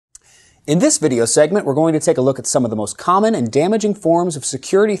In this video segment, we're going to take a look at some of the most common and damaging forms of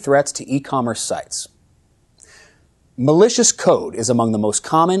security threats to e-commerce sites. Malicious code is among the most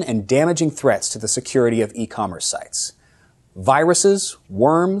common and damaging threats to the security of e-commerce sites. Viruses,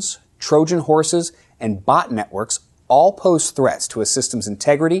 worms, Trojan horses, and bot networks all pose threats to a system's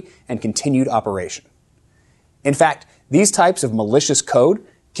integrity and continued operation. In fact, these types of malicious code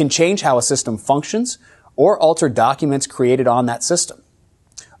can change how a system functions or alter documents created on that system.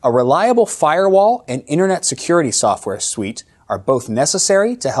 A reliable firewall and internet security software suite are both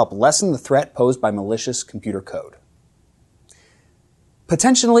necessary to help lessen the threat posed by malicious computer code.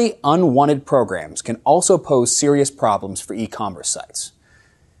 Potentially unwanted programs can also pose serious problems for e-commerce sites.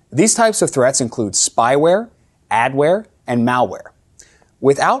 These types of threats include spyware, adware, and malware.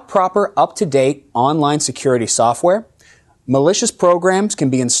 Without proper up-to-date online security software, malicious programs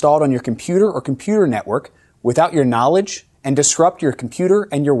can be installed on your computer or computer network without your knowledge and disrupt your computer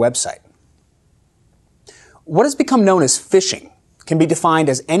and your website. What has become known as phishing can be defined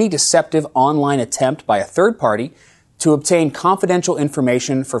as any deceptive online attempt by a third party to obtain confidential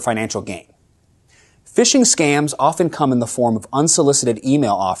information for financial gain. Phishing scams often come in the form of unsolicited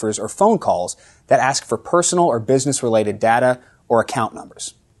email offers or phone calls that ask for personal or business-related data or account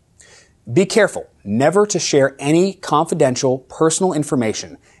numbers. Be careful never to share any confidential personal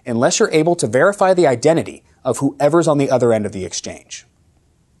information unless you're able to verify the identity of whoever's on the other end of the exchange.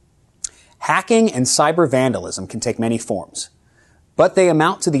 Hacking and cyber vandalism can take many forms, but they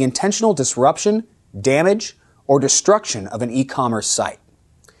amount to the intentional disruption, damage, or destruction of an e-commerce site.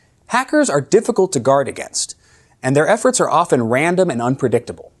 Hackers are difficult to guard against, and their efforts are often random and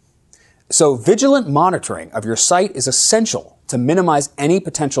unpredictable. So vigilant monitoring of your site is essential to minimize any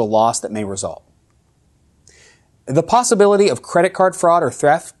potential loss that may result. The possibility of credit card fraud or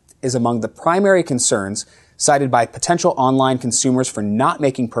theft is among the primary concerns cited by potential online consumers for not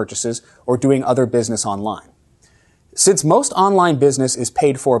making purchases or doing other business online. Since most online business is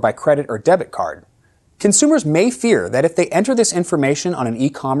paid for by credit or debit card, consumers may fear that if they enter this information on an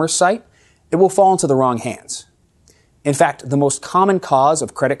e-commerce site, it will fall into the wrong hands. In fact, the most common cause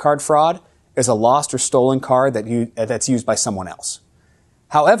of credit card fraud is a lost or stolen card that's used by someone else.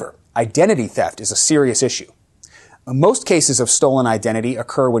 However, identity theft is a serious issue. Most cases of stolen identity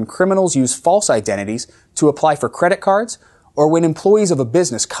occur when criminals use false identities to apply for credit cards or when employees of a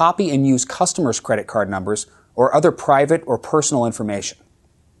business copy and use customers' credit card numbers or other private or personal information.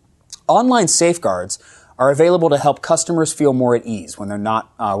 Online safeguards are available to help customers feel more at ease when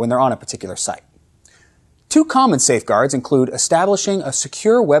they're on a particular site. Two common safeguards include establishing a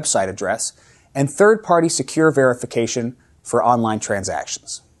secure website address and third-party secure verification for online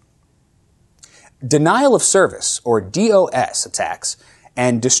transactions. Denial of service, or DOS attacks,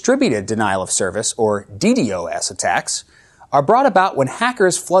 and distributed denial of service, or DDoS attacks, are brought about when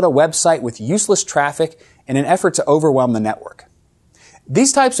hackers flood a website with useless traffic in an effort to overwhelm the network.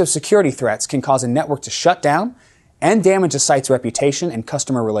 These types of security threats can cause a network to shut down and damage a site's reputation and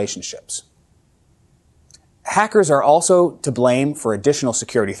customer relationships. Hackers are also to blame for additional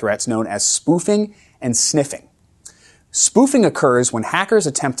security threats known as spoofing and sniffing. Spoofing occurs when hackers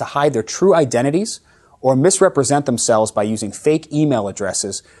attempt to hide their true identities or misrepresent themselves by using fake email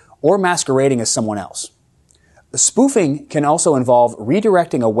addresses or masquerading as someone else. Spoofing can also involve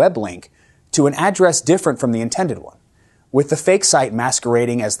redirecting a web link to an address different from the intended one, with the fake site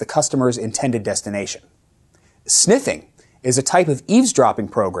masquerading as the customer's intended destination. Sniffing is a type of eavesdropping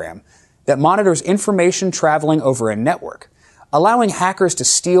program that monitors information traveling over a network, allowing hackers to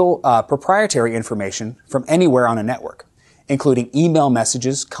steal proprietary information from anywhere on a network, including email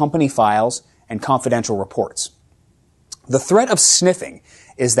messages, company files, and confidential reports. The threat of sniffing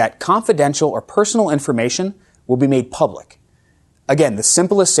is that confidential or personal information will be made public. Again, the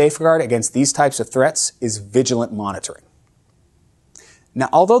simplest safeguard against these types of threats is vigilant monitoring. Now,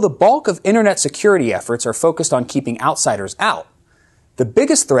 although the bulk of internet security efforts are focused on keeping outsiders out, the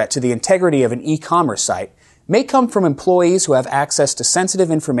biggest threat to the integrity of an e-commerce site may come from employees who have access to sensitive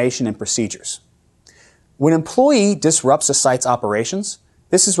information and procedures. When an employee disrupts a site's operations,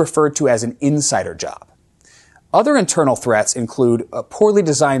 this is referred to as an insider job. Other internal threats include a poorly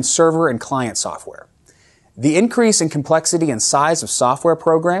designed server and client software. The increase in complexity and size of software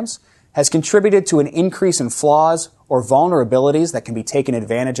programs has contributed to an increase in flaws or vulnerabilities that can be taken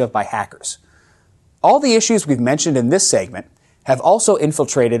advantage of by hackers. All the issues we've mentioned in this segment have also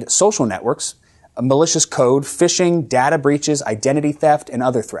infiltrated social networks, malicious code, phishing, data breaches, identity theft, and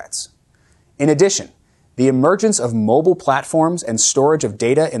other threats. In addition, the emergence of mobile platforms and storage of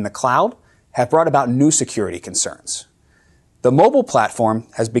data in the cloud have brought about new security concerns. The mobile platform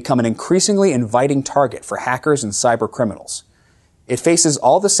has become an increasingly inviting target for hackers and cyber criminals. It faces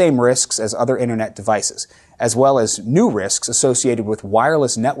all the same risks as other internet devices, as well as new risks associated with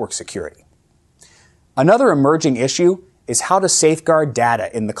wireless network security. Another emerging issue is how to safeguard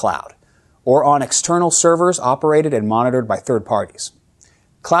data in the cloud, or on external servers operated and monitored by third parties.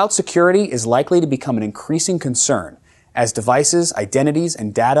 Cloud security is likely to become an increasing concern as devices, identities,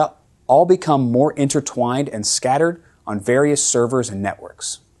 and data all become more intertwined and scattered on various servers and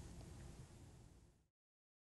networks.